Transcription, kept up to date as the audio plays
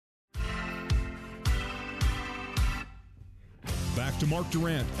back to Mark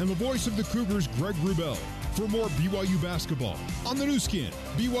Durrant and the voice of the Cougars, Greg Wrubell, for more BYU basketball on the new skin,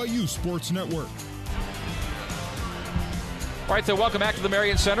 BYU Sports Network. All right, so welcome back to the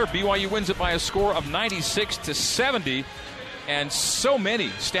Marriott Center. BYU wins it by a score of 96-70. And so many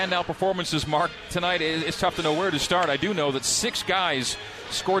standout performances, Mark, tonight. It's tough to know where to start. I do know that 6 guys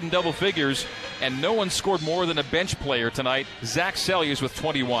scored in double figures, and no one scored more than a bench player tonight. Zach Sellius with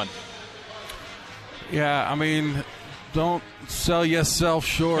 21. Yeah, I mean, don't sell yourself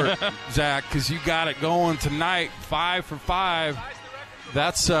short, Zach, because you got it going tonight. 5 for 5.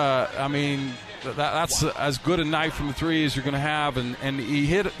 That's, that's as good a night from the three as you're going to have. And he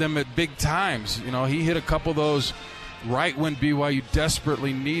hit them at big times. You know, he hit a couple of those right when BYU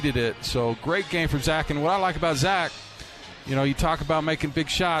desperately needed it. So great game from Zach. And what I like about Zach, you know, you talk about making big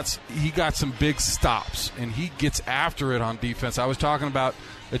shots. He got some big stops, and he gets after it on defense. I was talking about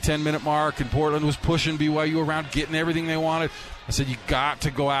the 10-minute mark, and Portland was pushing BYU around, getting everything they wanted. I said, you got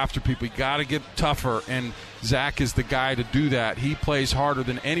to go after people. You got to get tougher, and Zach is the guy to do that. He plays harder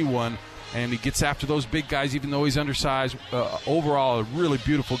than anyone, and he gets after those big guys, even though he's undersized. Overall, a really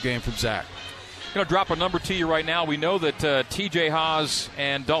beautiful game from Zach. Going to drop a number to you right now. We know that T.J. Haws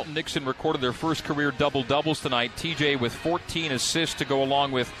and Dalton Nixon recorded their first career double-doubles tonight. T.J. with 14 assists to go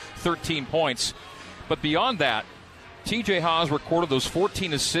along with 13 points. But beyond that, T.J. Haws recorded those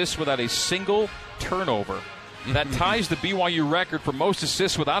 14 assists without a single turnover. That ties the BYU record for most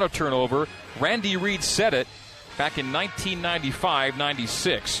assists without a turnover. Randy Reed set it back in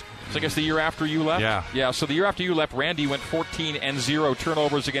 1995-96. So I guess the year after you left? Yeah, so the year after you left, Randy went 14 and 0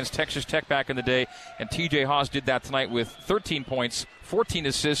 turnovers against Texas Tech back in the day, and T.J. Haws did that tonight with 13 points, 14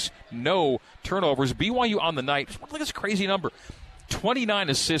 assists, no turnovers. BYU on the night, look at this crazy number, 29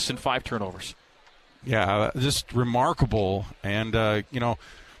 assists and 5 turnovers. Yeah, just remarkable. And, the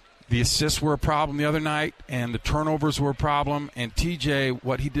assists were a problem the other night, and the turnovers were a problem. And T.J.,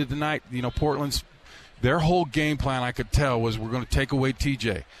 what he did tonight, Portland's, their whole game plan, I could tell, was we're going to take away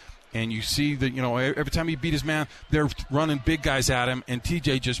T.J., and you see that, every time he beat his man, they're running big guys at him, and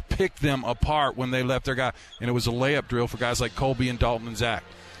TJ just picked them apart when they left their guy. And it was a layup drill for guys like Colby and Dalton and Zach.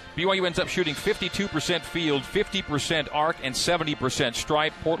 BYU ends up shooting 52% field, 50% arc, and 70%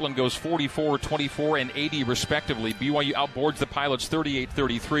 stripe. Portland goes 44, 24, and 80 respectively. BYU outboards the Pilots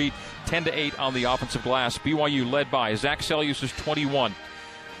 38-33, 10-8 on the offensive glass. BYU led by Zach Sellius is 21,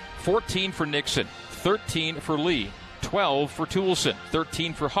 14 for Nixon, 13 for Lee, 12 for Toulson,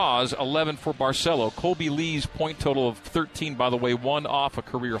 13 for Haws, 11 for Barcelo. Colby Lee's point total of 13, by the way, one off a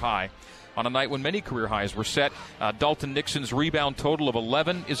career high. On a night when many career highs were set, Dalton Nixon's rebound total of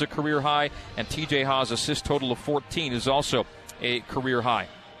 11 is a career high, and T.J. Haws' assist total of 14 is also a career high.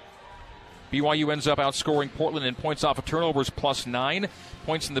 BYU ends up outscoring Portland in points off of turnovers +9,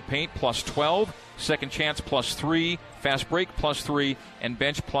 points in the paint +12, second chance +3, fast break +3, and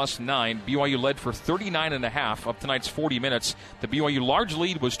bench +9. BYU led for 39.5 of tonight's 40 minutes. The BYU large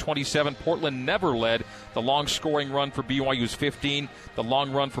lead was 27. Portland never led. The long scoring run for BYU was 15. The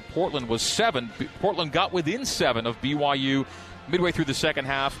long run for Portland was 7. Portland got within 7 of BYU midway through the second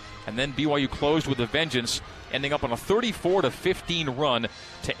half, and then BYU closed with a vengeance, ending up on a 34-15 run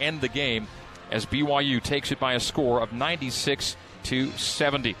to end the game as BYU takes it by a score of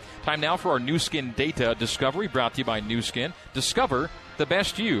 96-70. Time now for our new skin data discovery, brought to you by Nu Skin. Discover the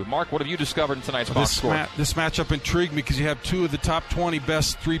best you. Mark, what have you discovered in tonight's box score? This matchup intrigued me because you have 2 of the top 20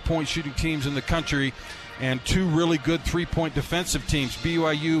 best three-point shooting teams in the country and 2 really good three-point defensive teams.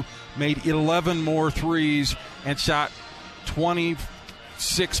 BYU made 11 more threes and shot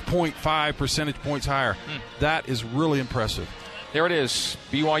 26.5 percentage points higher. That is really impressive. There it is,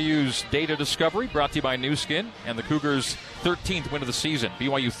 BYU's data discovery, brought to you by Nu Skin, and the Cougars' 13th win of the season.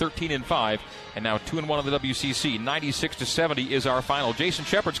 BYU 13-5, and now 2-1 on the WCC. 96-70 is our final. Jason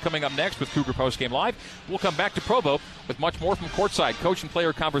Shepard's coming up next with Cougar Postgame Live. We'll come back to Provo with much more from courtside. Coach and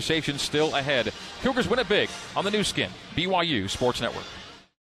player conversation still ahead. Cougars win it big on the Nu Skin, BYU Sports Network.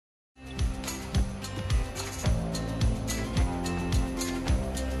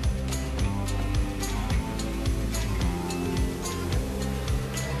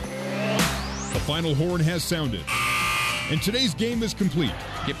 The final horn has sounded, and today's game is complete.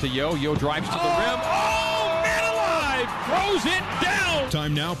 Give to Yo. Yo drives to the rim. Oh, man alive! Throws it down!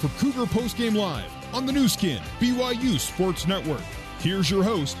 Time now for Cougar Postgame Live on the Nu Skin, BYU Sports Network. Here's your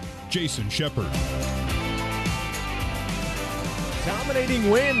host, Jason Shepard. Dominating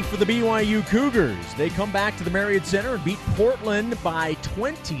win for the BYU Cougars. They come back to the Marriott Center and beat Portland by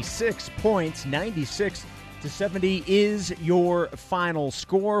 26 points, 96-70 is your final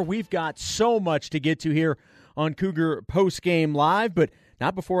score. We've got so much to get to here on Cougar Postgame Live, but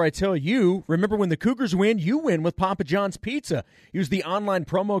Not before I tell you. Remember, when the Cougars win, you win with Papa John's Pizza. Use the online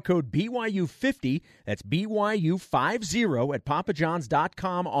promo code BYU50, that's BYU50 at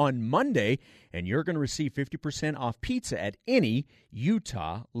papajohns.com on Monday, and you're going to receive 50% off pizza at any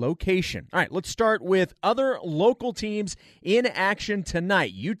Utah location. All right, let's start with other local teams in action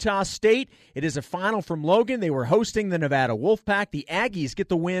tonight. Utah State, it is a final from Logan. They were hosting the Nevada Wolfpack. The Aggies get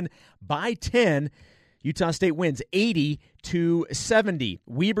the win by 10. Utah State wins 80-70.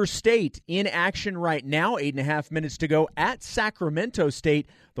 Weber State in action right now, 8.5 minutes to go at Sacramento State.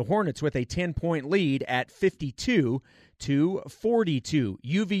 The Hornets with a 10-point lead at 52-42.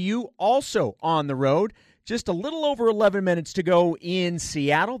 UVU also on the road. Just a little over 11 minutes to go in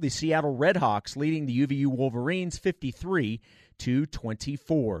Seattle. The Seattle Redhawks leading the UVU Wolverines 53-24.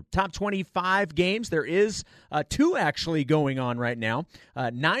 Top 25 games. There is two actually going on right now.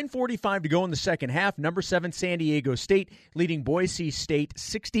 9:45 to go in the second half. Number 7 San Diego State leading Boise State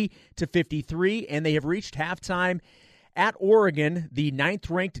 60-53, and they have reached halftime at Oregon. The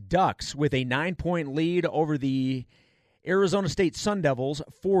 9th-ranked Ducks with a 9-point lead over the Arizona State Sun Devils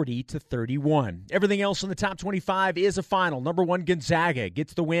 40-31. Everything else in the top 25 is a final. Number 1 Gonzaga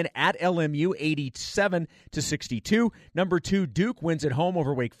gets the win at LMU 87-62. Number 2 Duke wins at home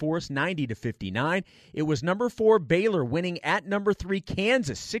over Wake Forest 90-59. It was number 4 Baylor winning at number 3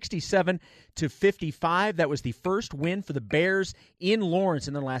 Kansas 67-55. That was the first win for the Bears in Lawrence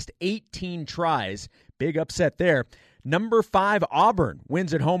in the last 18 tries. Big upset there. Number 5 Auburn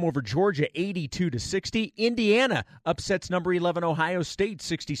wins at home over Georgia 82-60. Indiana upsets number 11 Ohio State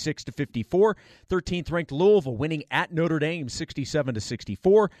 66-54. 13th ranked Louisville winning at Notre Dame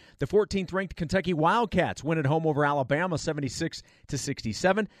 67-64. The 14th ranked Kentucky Wildcats win at home over Alabama 76-67.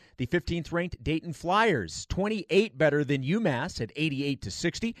 The 15th ranked Dayton Flyers 28 better than UMass at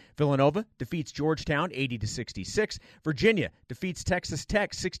 88-60. Villanova defeats Georgetown 80-66. Virginia defeats Texas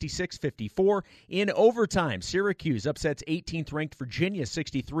Tech 66-54. In overtime, Syracuse upsets 18th-ranked Virginia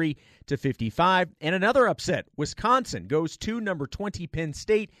 63-55. And another upset, Wisconsin goes to number 20 Penn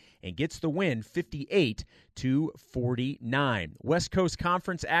State and gets the win 58-49. West Coast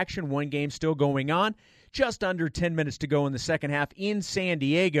Conference action, one game still going on. Just under 10 minutes to go in the second half in San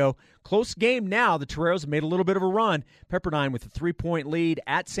Diego. Close game now. The Toreros have made a little bit of a run. Pepperdine with a 3-point lead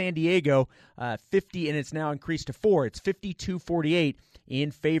at San Diego, 50, and it's now increased to 4. It's 52-48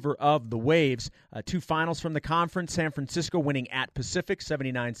 in favor of the Waves. Two finals from the conference. San Francisco winning at Pacific,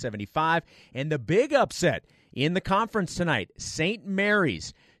 79-75. And the big upset in the conference tonight, St.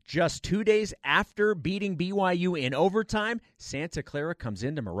 Mary's. Just 2 days after beating BYU in overtime, Santa Clara comes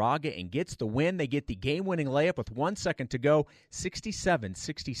into Moraga and gets the win. They get the game-winning layup with 1 second to go.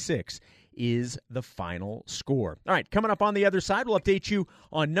 67-66 is the final score. All right, coming up on the other side, we'll update you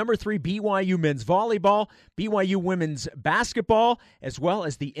on number 3 BYU men's volleyball, BYU women's basketball, as well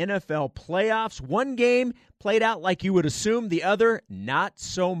as the NFL playoffs. One game played out like you would assume, the other not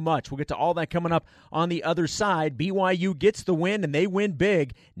so much. We'll get to all that coming up on the other side. BYU gets the win, and they win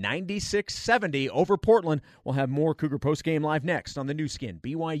big, 96-70 over Portland. We'll have more Cougar Postgame Live next on the new skin,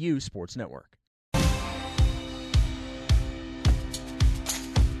 BYU Sports Network.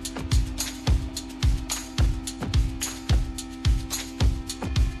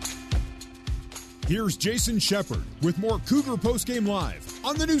 Here's Jason Shepard with more Cougar Postgame Live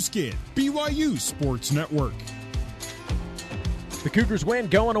on the new skin, BYU Sports Network. The Cougars win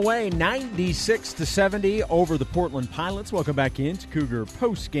going away 96-70 over the Portland Pilots. Welcome back into Cougar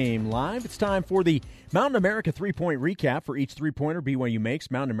Postgame Live. It's time for the Mountain America three-point recap. For each three-pointer BYU makes,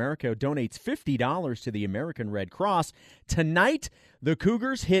 Mountain America donates $50 to the American Red Cross. Tonight, the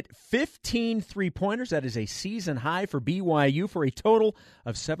Cougars hit 15 three-pointers. That is a season high for BYU for a total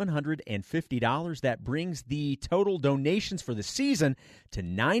of $750. That brings the total donations for the season to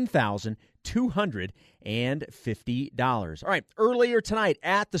 $9,250. All right, earlier tonight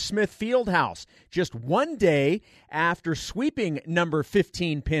at the Smith Fieldhouse, just 1 day after sweeping number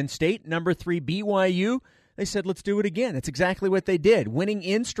 15 Penn State, number 3 BYU, they said, let's do it again. That's exactly what they did. Winning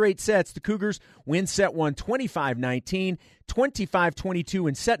in straight sets, the Cougars win set 1 25-19, 25-22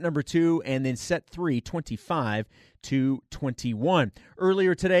 in set number 2, and then set 3 25-21.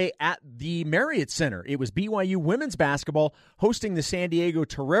 Earlier today at the Marriott Center, it was BYU women's basketball hosting the San Diego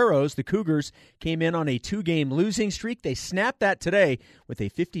Toreros. The Cougars came in on a 2-game losing streak. They snapped that today with a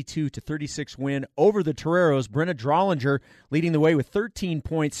 52-36 win over the Toreros. Brenna Drollinger leading the way with 13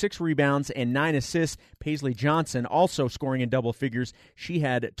 points, 6 rebounds, and 9 assists. Paisley Johnson also scoring in double figures. She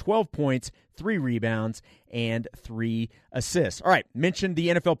had 12 points, 3 rebounds, and 3 assists. All right, mentioned the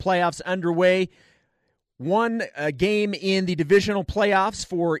NFL playoffs underway. One game in the divisional playoffs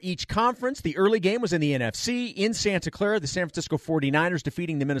for each conference. The early game was in the NFC in Santa Clara. The San Francisco 49ers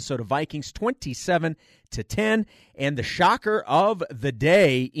defeating the Minnesota Vikings 27-10. And the shocker of the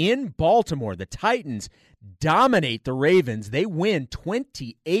day in Baltimore, the Titans dominate the Ravens. They win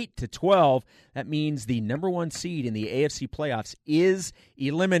 28-12. That means the number one seed in the AFC playoffs is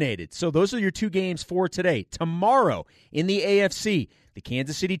eliminated. So those are your two games for today. Tomorrow in the AFC, the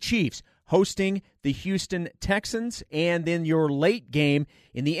Kansas City Chiefs hosting the Houston Texans, and then your late game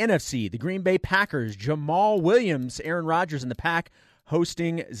in the NFC, the Green Bay Packers, Jamal Williams, Aaron Rodgers and the Pack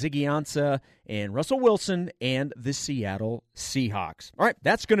hosting Ziggy Ansah and Russell Wilson and the Seattle Seahawks. All right,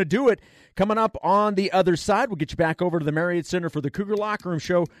 that's going to do it. Coming up on the other side, we'll get you back over to the Marriott Center for the Cougar Locker Room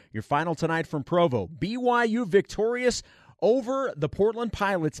Show. Your final tonight from Provo. BYU victorious over the Portland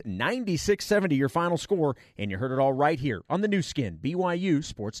Pilots, 96-70 your final score, and you heard it all right here on the new skin, BYU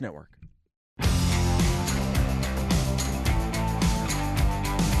Sports Network.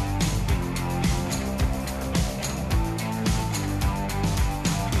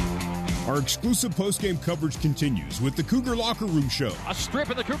 Our exclusive postgame coverage continues with the Cougar Locker Room Show. A strip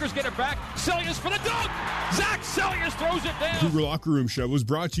and the Cougars get it back. Sellius for the dunk. Zach Sellius throws it down. Cougar Locker Room Show was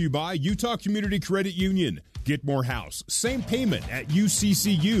brought to you by Utah Community Credit Union. Get more house, same payment at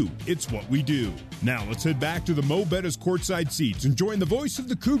UCCU. It's what we do. Now let's head back to the Mo Betta's courtside seats and join the voice of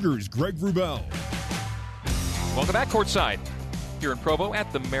the Cougars, Greg Wrubell. Welcome back courtside here in Provo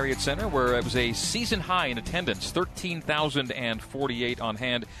at the Marriott Center, where it was a season high in attendance, 13,048 on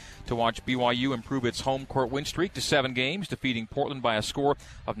hand to watch BYU improve its home court win streak to 7 games, defeating Portland by a score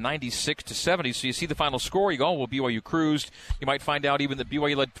of 96-70. So you see the final score, you go, well, BYU cruised. You might find out even that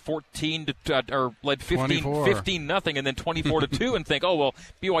BYU led 15-0, and then 24-2, and think, oh, well,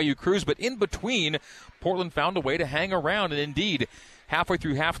 BYU cruised. But in between, Portland found a way to hang around, and indeed, halfway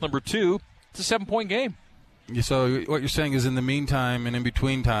through half number 2, it's a 7-point game. So what you're saying is in the meantime and in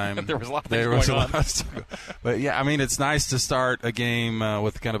between time, there was a lot of things going on. But, yeah, I mean, it's nice to start a game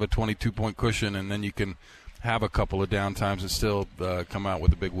with kind of a 22-point cushion, and then you can have a couple of downtimes and still come out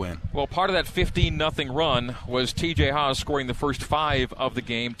with a big win. Well, part of that 15-0 run was T.J. Haws scoring the first 5 of the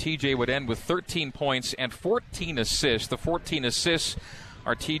game. T.J. would end with 13 points and 14 assists. The 14 assists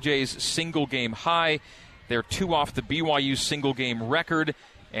are T.J.'s single-game high. They're 2 off the BYU single-game record.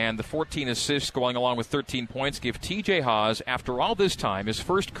 And the 14 assists going along with 13 points give T.J. Haws, after all this time, his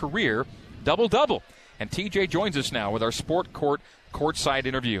first career double-double. And T.J. joins us now with our Sport Court courtside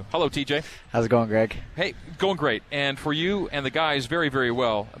interview. Hello, T.J. How's it going, Greg? Hey, going great. And for you and the guys, very, very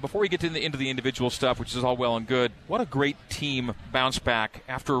well. Before we get into the individual stuff, which is all well and good, what a great team bounce back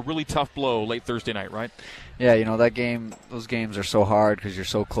after a really tough blow late Thursday night, right? Yeah, those games are so hard because you're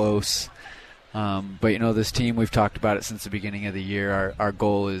so close. But, this team, we've talked about it since the beginning of the year. Our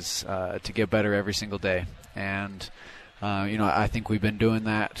goal is to get better every single day. And, I think we've been doing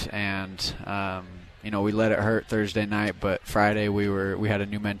that. And, we let it hurt Thursday night. But Friday we had a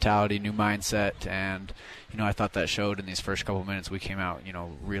new mentality, new mindset. And, I thought that showed in these first couple minutes. We came out,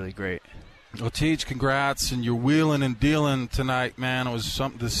 really great. Well, Teach, congrats. And you're wheeling and dealing tonight, man. It was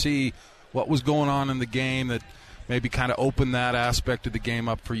something to see what was going on in the game that maybe kind of opened that aspect of the game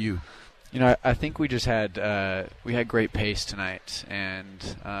up for you. I think we just had great pace tonight,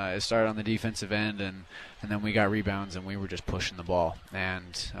 and it started on the defensive end, and then we got rebounds, and we were just pushing the ball.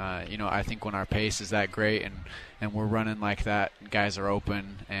 And I think when our pace is that great, and we're running like that, guys are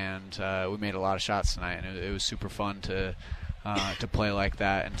open, and we made a lot of shots tonight, and it was super fun to play like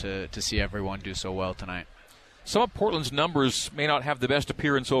that and to see everyone do so well tonight. Some of Portland's numbers may not have the best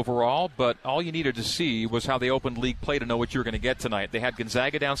appearance overall, but all you needed to see was how they opened league play to know what you were going to get tonight. They had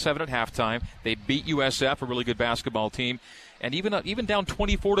Gonzaga down 7 at halftime. They beat USF, a really good basketball team. And even down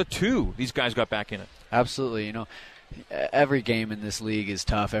 24-2, these guys got back in it. Absolutely. Every game in this league is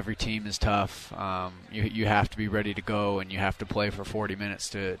tough. Every team is tough. You have to be ready to go, and you have to play for 40 minutes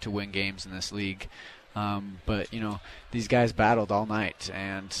to win games in this league. But these guys battled all night,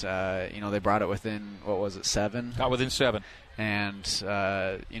 and they brought it within 7? Got within 7. And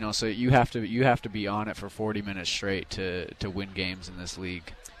so you have to be on it for 40 minutes straight to win games in this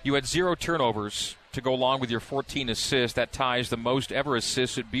league. You had 0 turnovers to go along with your 14 assists. That ties the most ever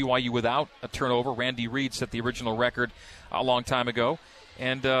assists at BYU without a turnover. Randy Reed set the original record a long time ago.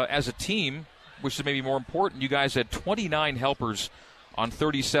 And as a team, which is maybe more important, you guys had 29 helpers on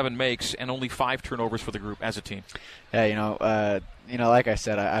 37 makes and only 5 turnovers for the group as a team. Yeah, like I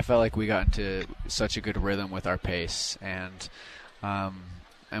said, I felt like we got into such a good rhythm with our pace, and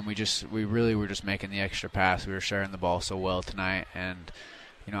we really were just making the extra pass. We were sharing the ball so well tonight, and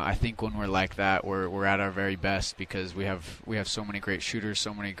I think when we're like that, we're at our very best because we have so many great shooters,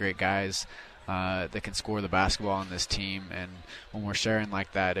 so many great guys that can score the basketball on this team. And when we're sharing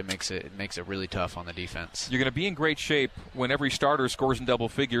like that, it makes it really tough on the defense. You're going to be in great shape when every starter scores in double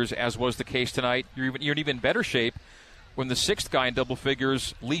figures, as was the case tonight. You're in even better shape when the sixth guy in double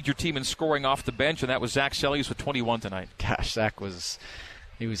figures leads your team in scoring off the bench, and that was Zach Sellius with 21 tonight. Gosh, Zach was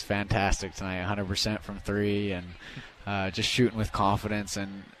fantastic tonight, 100% from three, and just shooting with confidence.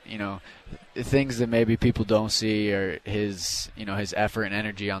 And things that maybe people don't see are his effort and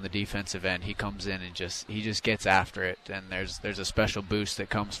energy on the defensive end. He comes in and he just gets after it, and there's a special boost that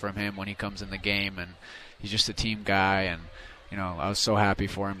comes from him when he comes in the game, and he's just a team guy. And I was so happy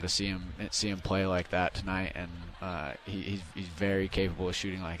for him to see him play like that tonight, and he's very capable of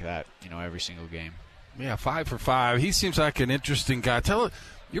shooting like that every single game. Yeah, 5 for 5. He seems like an interesting guy.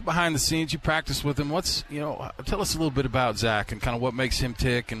 You're behind the scenes. You practice with him. Tell us a little bit about Zach and kind of what makes him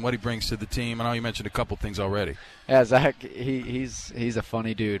tick and what he brings to the team. I know you mentioned a couple things already. Yeah, Zach, he's a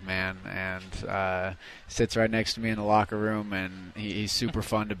funny dude, man, and sits right next to me in the locker room, and he's super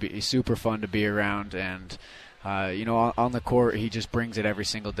fun to be around. And on the court, he just brings it every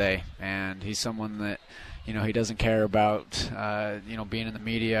single day, and he's someone that. He doesn't care about, being in the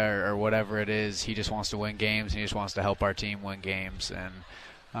media or whatever it is. He just wants to win games, and he just wants to help our team win games. And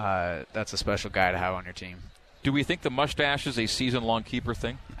that's a special guy to have on your team. Do we think the mustache is a season-long keeper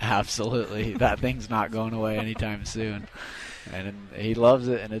thing? Absolutely. That thing's not going away anytime soon. And he loves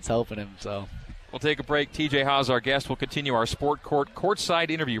it, and it's helping him. So we'll take a break. TJ Haws, our guest. We'll continue our Sport Court courtside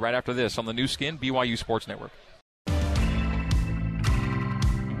interview right after this on the new skin, BYU Sports Network.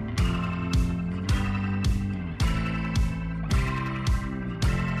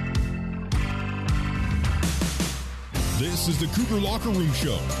 This is the Cougar Locker Room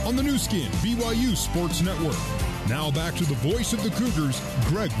Show on the new skin, BYU Sports Network. Now back to the voice of the Cougars,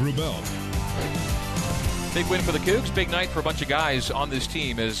 Greg Wrubell. Big win for the Cougs. Big night for a bunch of guys on this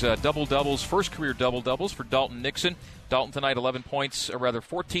team as double-doubles, first career double-doubles for Dalton Nixon. Dalton tonight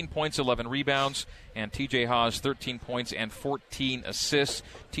 14 points, 11 rebounds, and TJ Haws 13 points and 14 assists.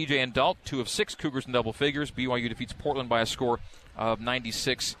 TJ and Dalton, 2 of 6 Cougars in double figures. BYU defeats Portland by a score of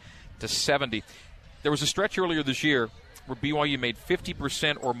 96-70. There was a stretch earlier this year where BYU made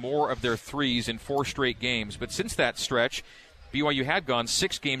 50% or more of their threes in 4 straight games. But since that stretch, BYU had gone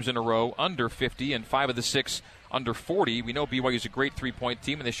 6 games in a row under 50 and 5 of the 6 under 40. We know BYU is a great three-point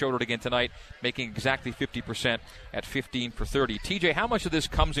team, and they showed it again tonight, making exactly 50% at 15 for 30. TJ, how much of this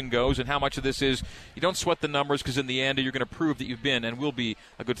comes and goes, and how much of this is you don't sweat the numbers because in the end you're going to prove that you've been and will be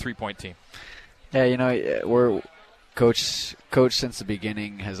a good three-point team? Yeah, we're Coach since the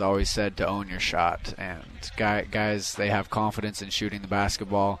beginning has always said to own your shot, and guys, they have confidence in shooting the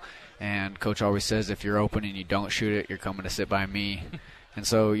basketball, and Coach always says if you're open and you don't shoot it, you're coming to sit by me. And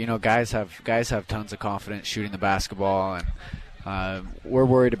so guys have tons of confidence shooting the basketball, and we're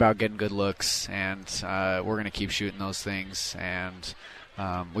worried about getting good looks, and we're going to keep shooting those things, and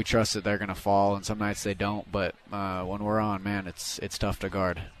we trust that they're going to fall, and some nights they don't, but when we're on, man, it's tough to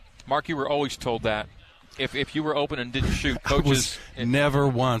guard. Mark, you were always told that. If you were open and didn't shoot, coaches... never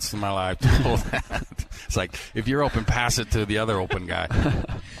once in my life told that. It's like, if you're open, pass it to the other open guy.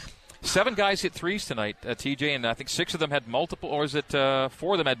 7 guys hit threes tonight, TJ, and I think 6 of them had multiple, or is it 4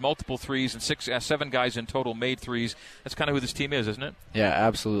 of them had multiple threes, and 7 guys in total made threes. That's kind of who this team is, isn't it? Yeah,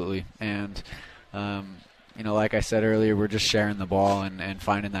 absolutely. And, like I said earlier, we're just sharing the ball and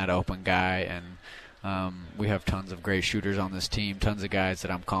finding that open guy, and we have tons of great shooters on this team, tons of guys that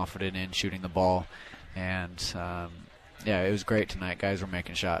I'm confident in shooting the ball. And, it was great tonight. Guys were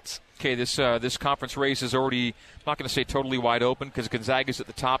making shots. Okay, this conference race is already, I'm not going to say totally wide open because Gonzaga's at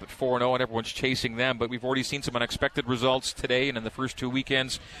the top at 4-0 and everyone's chasing them, but we've already seen some unexpected results today and in the first 2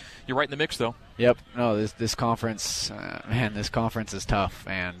 weekends. You're right in the mix, though. Yep. No, this conference, this conference is tough,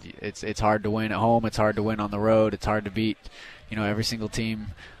 and it's hard to win at home. It's hard to win on the road. It's hard to beat, every single team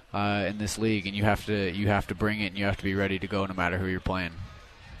in this league, and you have to bring it, and you have to be ready to go no matter who you're playing.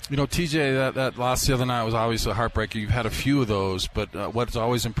 TJ, that loss the other night was always a heartbreaker. You've had a few of those, but what's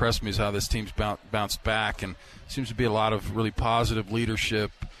always impressed me is how this team's bounced back, and seems to be a lot of really positive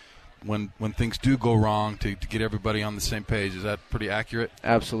leadership when things do go wrong to get everybody on the same page. Is that pretty accurate?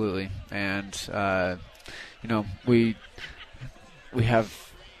 Absolutely. And, we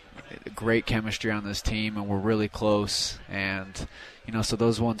have great chemistry on this team, and we're really close, and so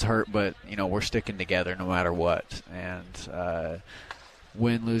those ones hurt, but we're sticking together no matter what. And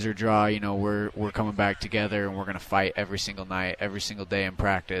win, lose, or draw, we're coming back together, and we're going to fight every single night, every single day in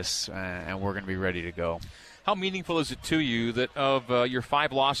practice, and we're going to be ready to go. How meaningful is it to you that of your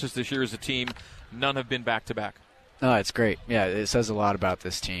 5 losses this year as a team, none have been back-to-back? No, it's great. Yeah, it says a lot about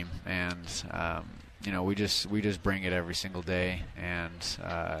this team, and we just bring it every single day, and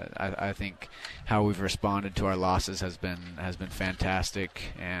I think how we've responded to our losses has been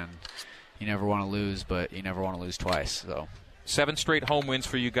fantastic. And you never want to lose, but you never want to lose twice. So 7 straight home wins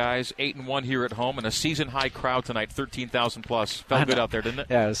for you guys, 8-1 here at home, and a season-high crowd tonight, 13,000 plus. Felt good out there, didn't it?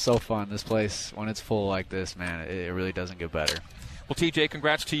 Yeah, it was so fun. This place, when it's full like this, man, it really doesn't get better. Well, TJ,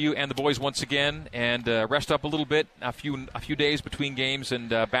 congrats to you and the boys once again, and rest up a little bit, a few days between games, and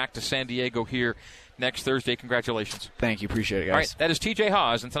back to San Diego here next Thursday. Congratulations. Thank you. Appreciate it, guys. All right, that is TJ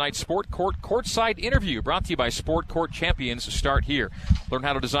Haws, and tonight's Sport Court Courtside interview brought to you by Sport Court Champions. Start here. Learn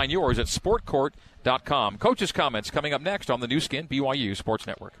how to design yours at sportcourt.com. Coach's comments coming up next on the new skin BYU Sports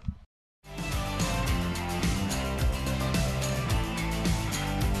Network.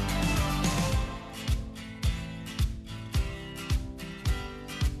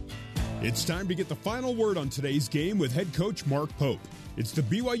 It's time to get the final word on today's game with head coach Mark Pope. It's the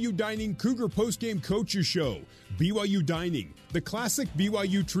BYU Dining Cougar Postgame Coaches Show. BYU Dining, the classic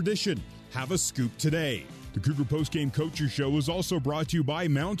BYU tradition. Have a scoop today. The Cougar Postgame Coaches Show is also brought to you by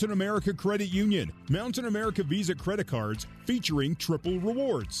Mountain America Credit Union. Mountain America Visa credit cards featuring triple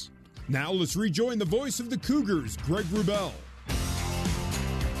rewards. Now let's rejoin the voice of the Cougars, Greg Wrubell.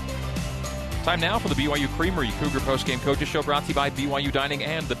 Time now for the BYU Creamery Cougar Postgame Coaches Show, brought to you by BYU Dining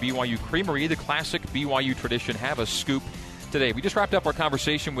and the BYU Creamery, the classic BYU tradition. Have a scoop today. We just wrapped up our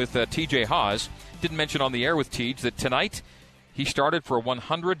conversation with TJ Haws. Didn't mention on the air with Tej that tonight he started for a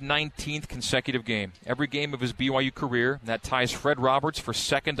 119th consecutive game. Every game of his BYU career. That ties Fred Roberts for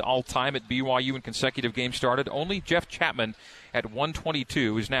second all-time at BYU in consecutive games started. Only Jeff Chapman at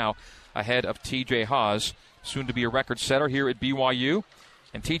 122 is now ahead of TJ Haws, soon to be a record setter here at BYU.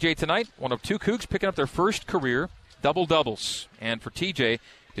 And TJ tonight, one of 2 Cougs picking up their first career double-doubles. And for TJ,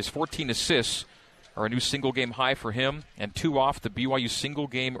 his 14 assists are a new single-game high for him, and 2 off the BYU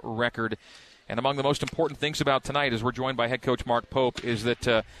single-game record. And among the most important things about tonight, as we're joined by head coach Mark Pope, is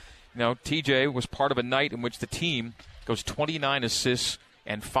that TJ was part of a night in which the team goes 29 assists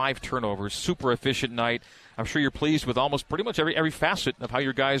and 5 turnovers. Super efficient night. I'm sure you're pleased with almost pretty much every facet of how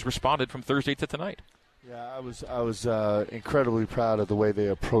your guys responded from Thursday to tonight. Yeah, I was incredibly proud of the way they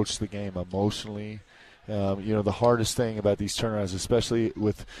approached the game emotionally. The hardest thing about these turnarounds, especially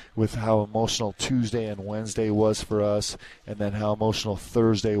with how emotional Tuesday and Wednesday was for us, and then how emotional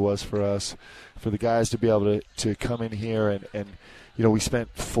Thursday was for us, for the guys to be able to come in here and we spent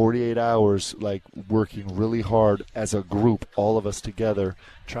 48 hours working really hard as a group, all of us together,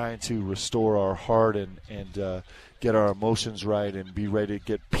 trying to restore our heart and get our emotions right and be ready to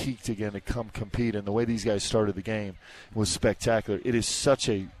get peaked again to come compete. And the way these guys started the game was spectacular. It is such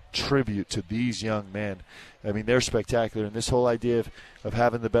a tribute to these young men. I mean, they're spectacular. And this whole idea of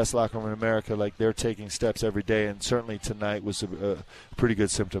having the best locker room in America, they're taking steps every day. And certainly tonight was a pretty good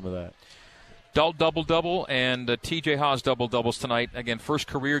symptom of that. Double-double and TJ Haws double-doubles tonight. Again, first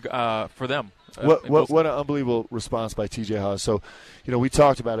career for them. What an unbelievable response by TJ Haws. So, we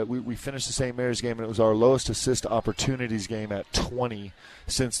talked about it. We finished the St. Mary's game, and it was our lowest assist opportunities game at 20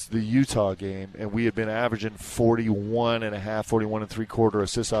 since the Utah game, and we had been averaging 41 and three-quarter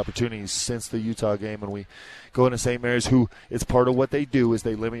assist opportunities since the Utah game. And we go into St. Mary's, who it's part of what they do is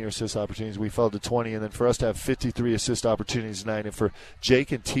they limit your assist opportunities. We fell to 20, and then for us to have 53 assist opportunities tonight, and for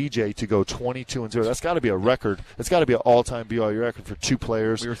Jake and TJ to go 22-0, that's got to be a record. That's got to be an all-time BYU record for 2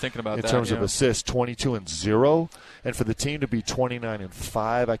 players. We were thinking about in that, terms of assists, 22-0, and for the team to be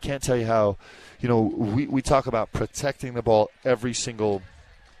 29-5. I can't tell you how. We talk about protecting the ball every single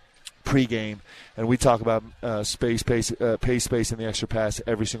pregame, and we talk about space in the extra pass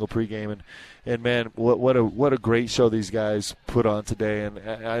every single pregame, and man, what a great show these guys put on today. And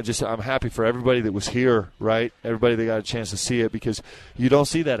I'm happy for everybody that was here, right? Everybody that got a chance to see it, because you don't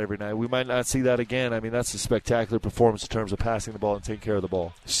see that every night. We might not see that again. I mean, that's a spectacular performance in terms of passing the ball and taking care of the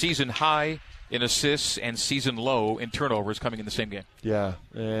ball. Season high in assists and season low in turnovers coming in the same game. Yeah,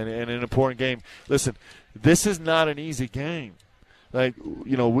 and an important game. Listen, this is not an easy game.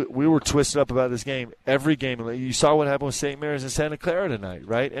 We were twisted up about this game. Every game, you saw what happened with St. Mary's and Santa Clara tonight,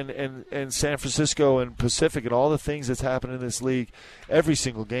 right? And San Francisco and Pacific and all the things that's happened in this league. Every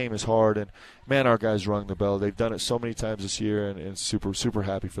single game is hard, and man, our guys rung the bell. They've done it so many times this year, and super, super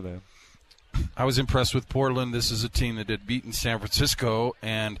happy for them. I was impressed with Portland. This is a team that had beaten San Francisco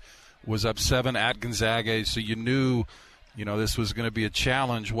and was up 7 at Gonzaga, so you knew this was going to be a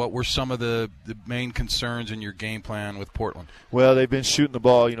challenge. What were some of the main concerns in your game plan with Portland? Well, they've been shooting the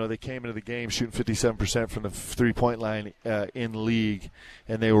ball. They came into the game shooting 57% from the three-point line in league,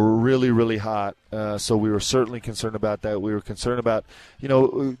 and they were really, really hot. So we were certainly concerned about that. We were concerned about,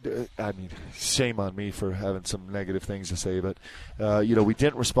 shame on me for having some negative things to say, but, we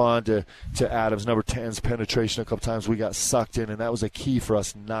didn't respond to Adams, number 10's penetration a couple times. We got sucked in, and that was a key for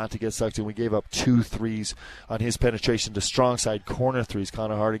us not to get sucked in. We gave up 2 threes on his penetration to strong side corner threes.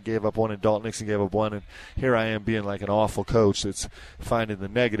 Connor Harding gave up 1 and Dalton Nixon gave up 1, and here I am being like an awful coach that's finding the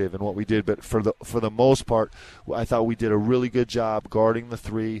negative in what we did. But for the most part, I thought we did a really good job guarding the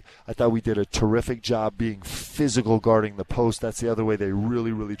 3. I thought we did a terrific job being physical guarding the post. That's the other way they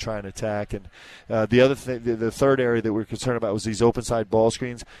really, really try and attack. And the other thing, the third area that we're concerned about was these open side ball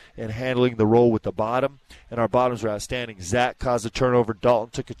screens and handling the roll with the bottom. And our bottoms were outstanding. Zach caused a turnover. Dalton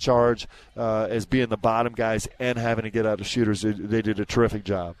took a charge as being the bottom guys and having to get out of shooters. They did a terrific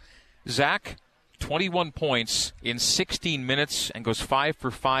job. Zach, 21 points in 16 minutes and goes 5 for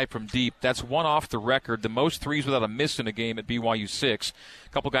 5 from deep. That's one off the record. The most threes without a miss in a game at BYU 6. A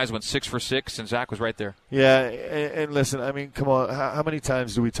couple guys went 6 for 6, and Zach was right there. Yeah, and listen, I mean, come on. How many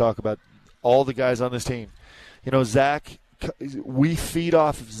times do we talk about all the guys on this team? Zach, we feed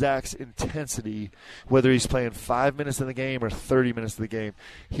off of Zach's intensity, whether he's playing 5 minutes in the game or 30 minutes in the game.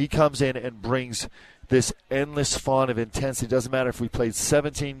 He comes in and brings this endless font of intensity. Doesn't matter if we played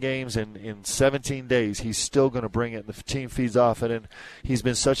 17 games in 17 days, he's still going to bring it, and the team feeds off it. And he's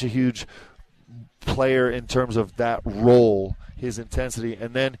been such a huge player in terms of that role, his intensity,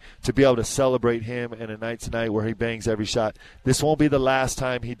 and then to be able to celebrate him in a night tonight where he bangs every shot. This won't be the last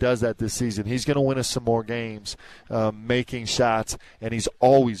time he does that this season. He's going to win us some more games making shots, and he's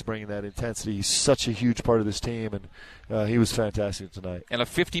always bringing that intensity. He's such a huge part of this team, and he was fantastic tonight. And a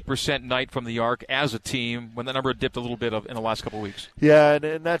 50% night from the arc as a team when the number dipped a little bit in the last couple of weeks. Yeah,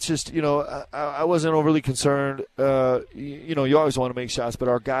 and that's just, I wasn't overly concerned. You always want to make shots, but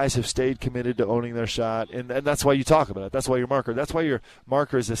our guys have stayed committed to owning their shot, and that's why you talk about it. That's why your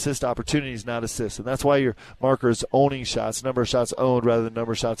marker is assist opportunities, not assists. And that's why your marker is owning shots, number of shots owned rather than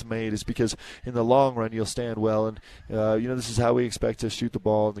number of shots made, is because in the long run you'll stand well. And, this is how we expect to shoot the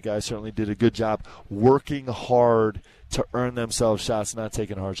ball, and the guys certainly did a good job working hard to earn themselves shots, not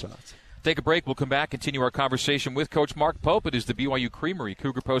taking hard shots. Take a break. We'll come back, continue our conversation with Coach Mark Pope. It is the BYU Creamery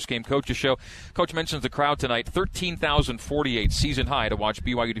Cougar Postgame Coaches Show. Coach mentions the crowd tonight, 13,048, season high to watch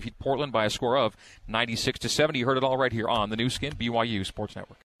BYU defeat Portland by a score of 96-70. You heard it all right here on the new skin, BYU Sports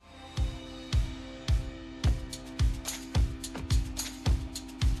Network.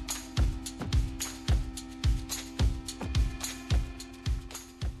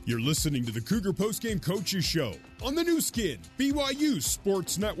 You're listening to the Cougar Postgame Coaches Show on the new skin, BYU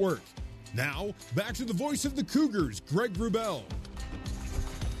Sports Network. Now, back to the voice of the Cougars, Greg Wrubell. All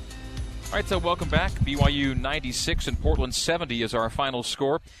right, so welcome back. BYU 96 and Portland 70 is our final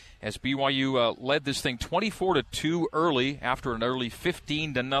score, as BYU led this thing 24-2 early after an early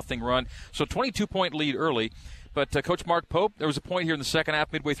 15-0 run. So 22-point lead early. But Coach Mark Pope, there was a point here in the second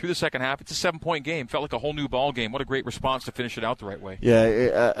half, midway through the second half. It's a 7-point game. Felt like a whole new ball game. What a great response to finish it out the right way.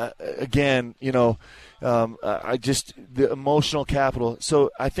 Yeah, again, the emotional capital. So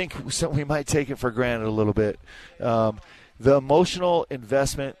I think we might take it for granted a little bit. The emotional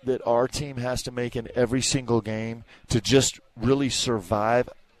investment that our team has to make in every single game to just really survive,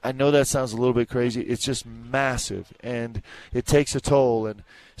 I know that sounds a little bit crazy. It's just massive, and it takes a toll. And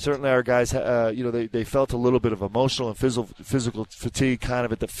certainly our guys, they felt a little bit of emotional and physical fatigue kind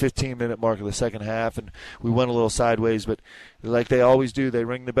of at the 15-minute mark of the second half, and we went a little sideways. But like they always do, they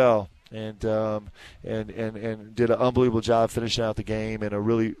ring the bell and did an unbelievable job finishing out the game in a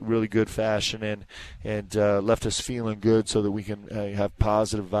really, really good fashion, and left us feeling good so that we can have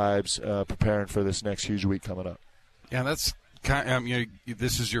positive vibes preparing for this next huge week coming up. Yeah, that's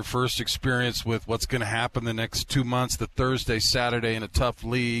this is your first experience with what's going to happen the next 2 months, the Thursday, Saturday in a tough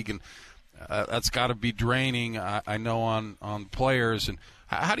league, and that's got to be draining, I know, on players. And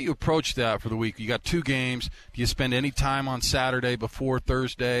how do you approach that for the week? You got 2 games. Do you spend any time on Saturday before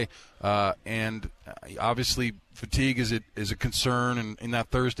Thursday? And obviously fatigue is a concern in that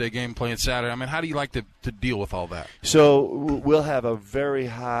Thursday game playing Saturday. I mean, how do you like to deal with all that? So we'll have a very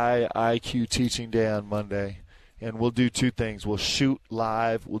high IQ teaching day on Monday. And we'll do 2 things. We'll shoot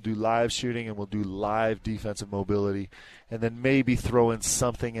live. We'll do live shooting, and we'll do live defensive mobility. And then maybe throw in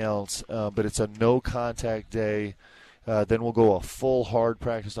something else. But it's a no-contact day. Then we'll go a full hard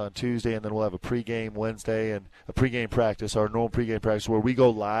practice on Tuesday, and then we'll have a pregame Wednesday and a pregame practice, our normal pregame practice, where we go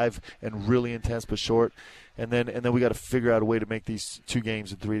live and really intense but short. And then we got to figure out a way to make these 2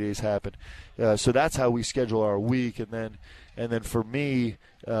 games in 3 days happen. So that's how we schedule our week. And then for me,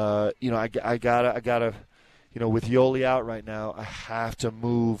 I gotta. With Yoli out right now, I have to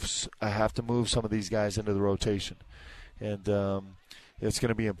move some of these guys into the rotation, and it's going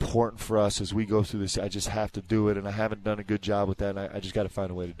to be important for us as we go through this. I just have to do it, and I haven't done a good job with that. And I just got to find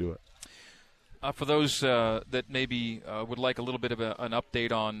a way to do it. For those that maybe would like a little bit of an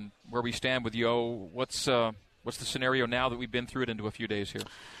update on where we stand with Yo, what's the scenario now that we've been through it into a few days here?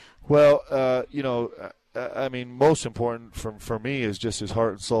 Well, I mean, most important for me is just his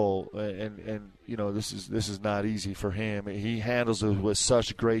heart and soul, and this is not easy for him. He handles it with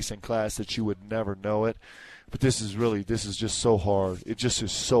such grace and class that you would never know it. But this is just so hard. It just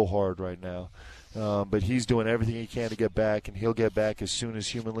is so hard right now. But he's doing everything he can to get back, and he'll get back as soon as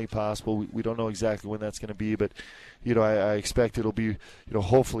humanly possible. We don't know exactly when that's going to be, but I expect it'll be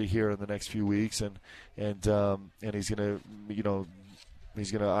hopefully here in the next few weeks, and he's going to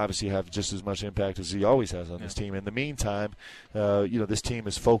he's going to obviously have just as much impact as he always has on this team. In the meantime, this team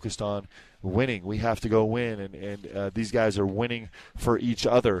is focused on winning. We have to go win, and these guys are winning for each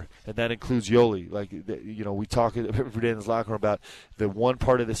other, and that includes Yoli. We talk every day in this locker room about the one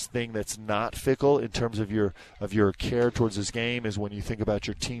part of this thing that's not fickle in terms of your care towards this game is when you think about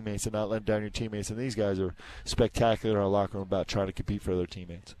your teammates and not letting down your teammates, and these guys are spectacular in our locker room about trying to compete for their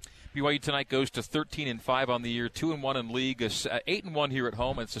teammates. BYU tonight goes to 13-5 on the year, 2-1 in league, 8-1 here at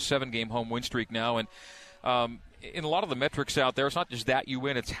home. It's a 7-game home win streak now, and in a lot of the metrics out there, it's not just that you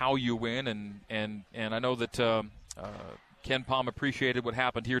win; it's how you win. And I know that Ken Palm appreciated what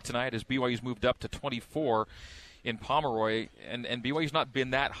happened here tonight as BYU's moved up to 24 in Pomeroy, and BYU's not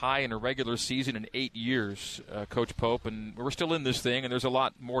been that high in a regular season in 8 years, Coach Pope, and we're still in this thing, and there's a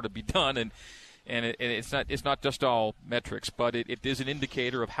lot more to be done. And it's not just all metrics, but it is an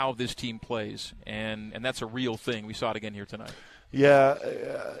indicator of how this team plays, and that's a real thing. We saw it again here tonight. Yeah,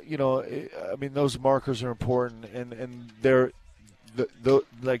 I mean, those markers are important, and they're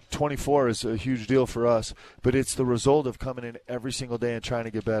like 24 is a huge deal for us, but it's the result of coming in every single day and trying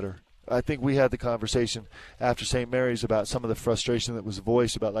to get better. I think we had the conversation after St. Mary's about some of the frustration that was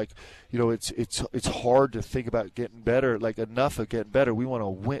voiced about, it's hard to think about getting better, enough of getting better. We want to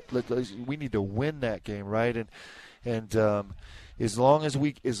win. We need to win that game, right? And as long as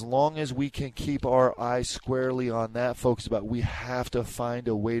we can keep our eyes squarely on that, focus about we have to find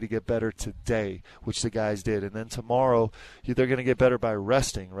a way to get better today, which the guys did, and then tomorrow they're going to get better by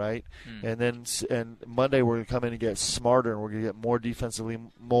resting, right? And Monday we're going to come in and get smarter, and we're going to get more defensively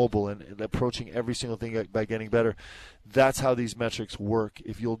mobile and approaching every single thing by getting better. That's how these metrics work.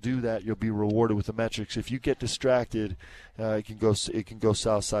 If you'll do that, you'll be rewarded with the metrics. If you get distracted, it can go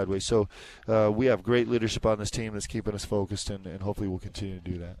south sideways. So we have great leadership on this team that's keeping us focused, and hopefully we'll continue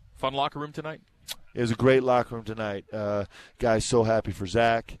to do that. Fun locker room tonight? It was a great locker room tonight. Guys so happy for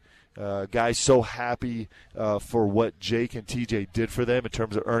Zach. Guys so happy for what Jake and TJ did for them in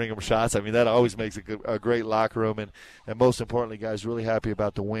terms of earning them shots. I mean, that always makes a great locker room. And most importantly, guys really happy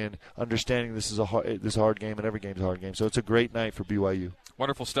about the win, understanding this is a hard game, and every game's a hard game. So it's a great night for BYU.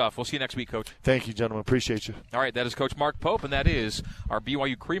 Wonderful stuff. We'll see you next week, Coach. Thank you, gentlemen. Appreciate you. All right, that is Coach Mark Pope, and that is our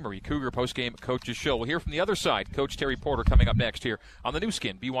BYU Creamery Cougar Postgame Coaches Show. We'll hear from the other side. Coach Terry Porter coming up next here on the new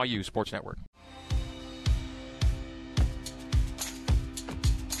skin, BYU Sports Network.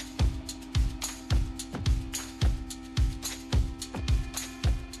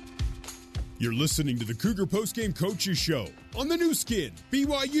 You're listening to the Cougar Postgame Coaches Show on the new skin,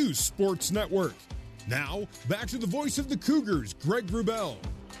 BYU Sports Network. Now, back to the voice of the Cougars, Greg Wrubell.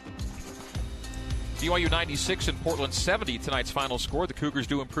 BYU 96 and Portland 70 tonight's final score. The Cougars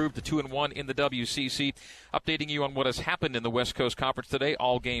do improve to 2-1 in the WCC. Updating you on what has happened in the West Coast Conference today.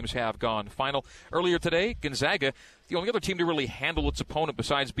 All games have gone final. Earlier today, Gonzaga, the only other team to really handle its opponent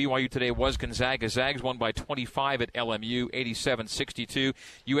besides BYU today was Gonzaga. Zags won by 25 at LMU, 87-62.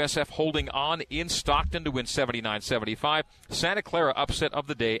 USF holding on in Stockton to win 79-75. Santa Clara upset of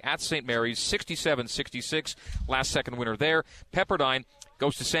the day at St. Mary's, 67-66. Last second winner there. Pepperdine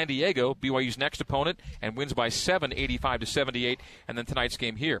goes to San Diego, BYU's next opponent, and wins by 7, 85-78, and then tonight's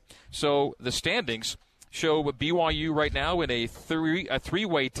game here. So the standings show BYU right now in a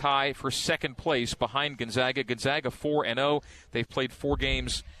three-way tie for second place behind Gonzaga. Gonzaga 4-0. They've played 4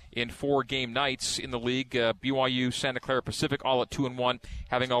 games in 4 game nights in the league. BYU, Santa Clara Pacific all at 2-1,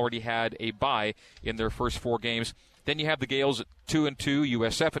 having already had a bye in their first 4 games. Then you have the Gales at 2-2,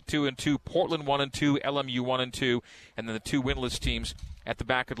 USF at 2-2, Portland 1-2, LMU 1-2, and then the 2 winless teams at the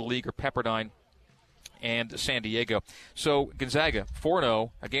back of the league are Pepperdine and San Diego. So Gonzaga,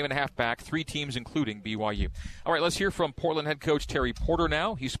 4-0, a game and a half back, 3 teams including BYU. All right, let's hear from Portland head coach Terry Porter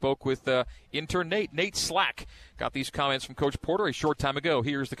now. He spoke with intern Nate Slack. Got these comments from Coach Porter a short time ago.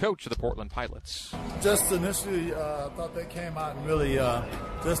 Here's the coach of the Portland Pilots. Just initially thought they came out and really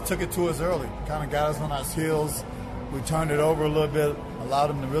just took it to us early. Kind of got us on our heels. We turned it over a little bit, allowed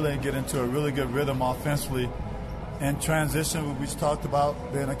them to really get into a really good rhythm offensively. And transition, we talked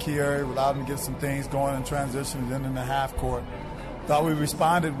about being a key area, allowed them to get some things going in transition, and then in the half court. Thought we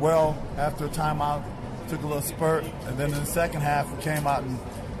responded well after a timeout, took a little spurt, and then in the second half we came out and,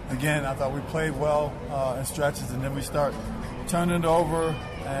 again, I thought we played well in stretches, and then we start turning it over,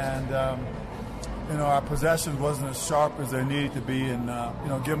 and our possessions wasn't as sharp as they needed to be, and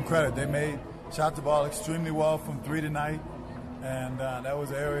give them credit. They shot the ball extremely well from 3 tonight, and that was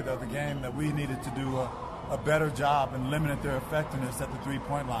an area of the game that we needed to do a better job and limited their effectiveness at the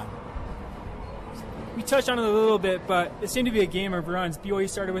three-point line. We touched on it a little bit, but it seemed to be a game of runs. BYU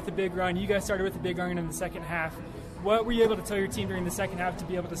started with a big run. You guys started with a big run in the second half. What were you able to tell your team during the second half to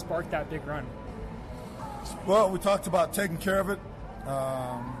be able to spark that big run? Well, we talked about taking care of it,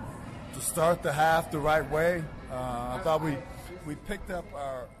 to start the half the right way. I thought we picked up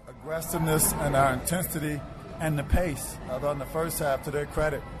our aggressiveness and our intensity and the pace. I thought in the first half, to their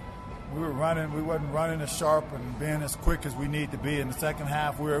credit, we wasn't running as sharp and being as quick as we need to be. In the second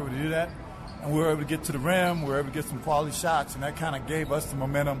half, we were able to do that, and we were able to get to the rim, we were able to get some quality shots, and that kind of gave us the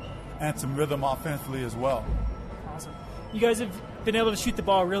momentum and some rhythm offensively as well. Awesome. You guys have been able to shoot the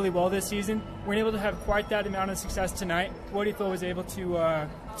ball really well this season. Weren't able to have quite that amount of success tonight. What do you feel was able to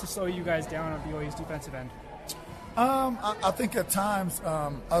slow you guys down on BYU's defensive end? I think at times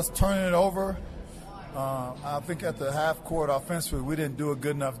us turning it over, I think at the half court offensively we didn't do a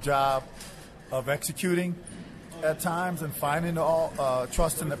good enough job of executing at times and finding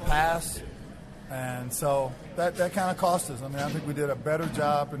trust in the pass, and so that kind of cost us. I mean, I think we did a better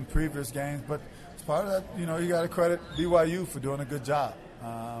job in previous games, but as part of that, you got to credit BYU for doing a good job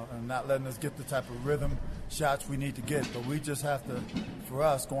and not letting us get the type of rhythm shots we need to get. But we just have to, for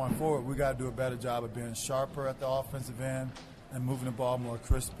us going forward, we got to do a better job of being sharper at the offensive end and moving the ball more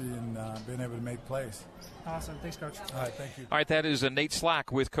crispy and being able to make plays. Awesome. Thanks, Coach. All right, thank you. All right, that is Nate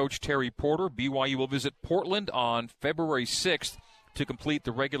Slack with Coach Terry Porter. BYU will visit Portland on February 6th to complete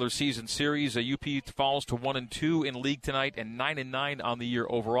the regular season series. UP falls to 1-2 in league tonight and 9-9 on the year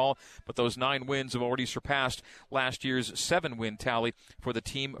overall. But those 9 wins have already surpassed last year's 7-win tally for the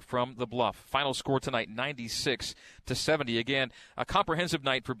team from the Bluff. Final score tonight, 96-70. Again, a comprehensive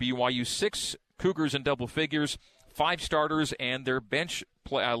night for BYU. 6 Cougars in double figures, 5 starters, and their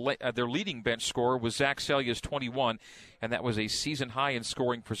their leading bench scorer was Zach Selja's 21, and that was a season high in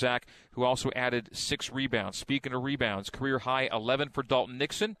scoring for Zach, who also added 6 rebounds. Speaking of rebounds, career high 11 for Dalton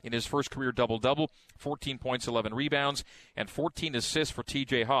Nixon in his first career double-double, 14 points, 11 rebounds, and 14 assists for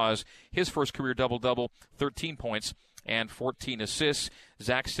TJ Haws, his first career double-double, 13 points and 14 assists.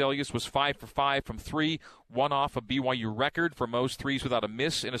 Zach Selja's was 5 for 5 from 3, one off a BYU record for most threes without a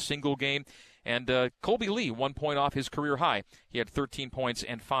miss in a single game. And Colby Lee, 1 point off his career high. He had 13 points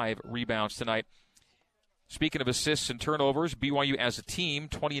and 5 rebounds tonight. Speaking of assists and turnovers, BYU as a team,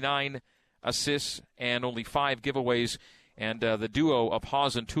 29 assists and only 5 giveaways. And the duo of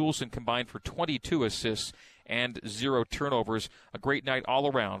Haws and Toulson combined for 22 assists and 0 turnovers. A great night all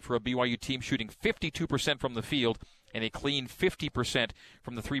around for a BYU team shooting 52% from the field and a clean 50%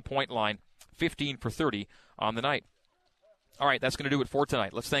 from the three-point line, 15 for 30 on the night. All right, that's going to do it for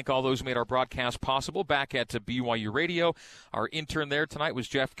tonight. Let's thank all those who made our broadcast possible. Back at BYU Radio, our intern there tonight was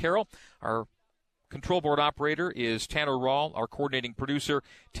Jeff Carroll. Our control board operator is Tanner Rawl. Our coordinating producer,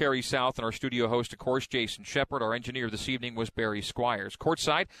 Terry South. And our studio host, of course, Jason Shepard. Our engineer this evening was Barry Squires.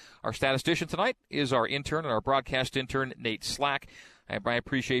 Courtside, our statistician tonight is our intern and our broadcast intern, Nate Slack. I have my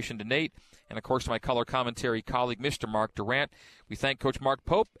appreciation to Nate. And, of course, to my color commentary colleague, Mr. Mark Durant. We thank Coach Mark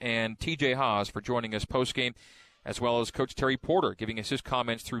Pope and TJ Haws for joining us postgame, as well as Coach Terry Porter giving us his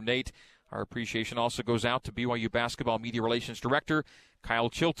comments through Nate. Our appreciation also goes out to BYU Basketball Media Relations Director Kyle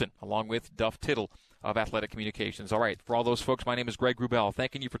Chilton, along with Duff Tittle of Athletic Communications. All right, for all those folks, my name is Greg Wrubell.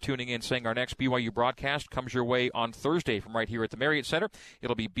 Thanking you for tuning in, saying our next BYU broadcast comes your way on Thursday from right here at the Marriott Center.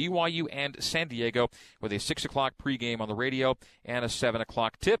 It'll be BYU and San Diego with a 6 o'clock pregame on the radio and a 7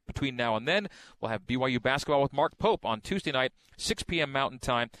 o'clock tip. Between now and then, we'll have BYU basketball with Mark Pope on Tuesday night, 6 p.m. Mountain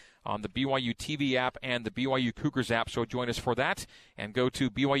Time on the BYU TV app and the BYU Cougars app. So join us for that and go to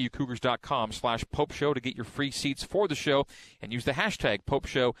BYUCougars.com/Pope Show to get your free seats for the show and use the hashtag Pope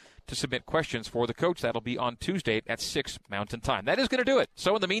Show to submit questions for the coach. That'll be on Tuesday at 6 Mountain Time. That is going to do it.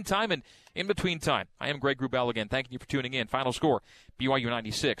 So in the meantime and in between time, I am Greg Wrubell again. Thanking you for tuning in. Final score, BYU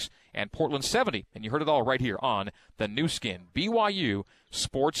 96 and Portland 70. And you heard it all right here on the new skin, BYU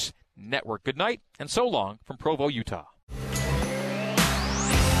Sports Network. Good night and so long from Provo, Utah.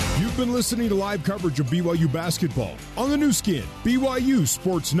 You've been listening to live coverage of BYU basketball on the new skin, BYU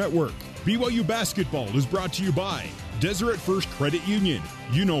Sports Network. BYU basketball is brought to you by Deseret First Credit Union.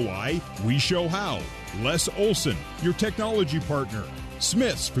 You know why. We show how. Les Olson, your technology partner.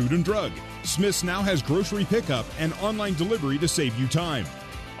 Smith's Food and Drug. Smith's now has grocery pickup and online delivery to save you time.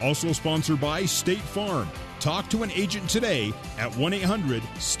 Also sponsored by State Farm. Talk to an agent today at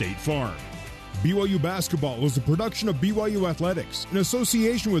 1-800-STATE-FARM. BYU Basketball is a production of BYU Athletics in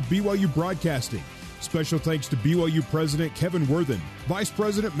association with BYU Broadcasting. Special thanks to BYU President Kevin Worthen, Vice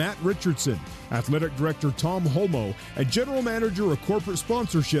President Matt Richardson, Athletic Director Tom Holmo, and General Manager of Corporate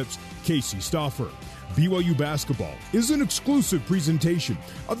Sponsorships, Casey Stauffer. BYU Basketball is an exclusive presentation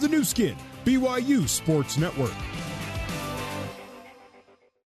of the new skin, BYU Sports Network.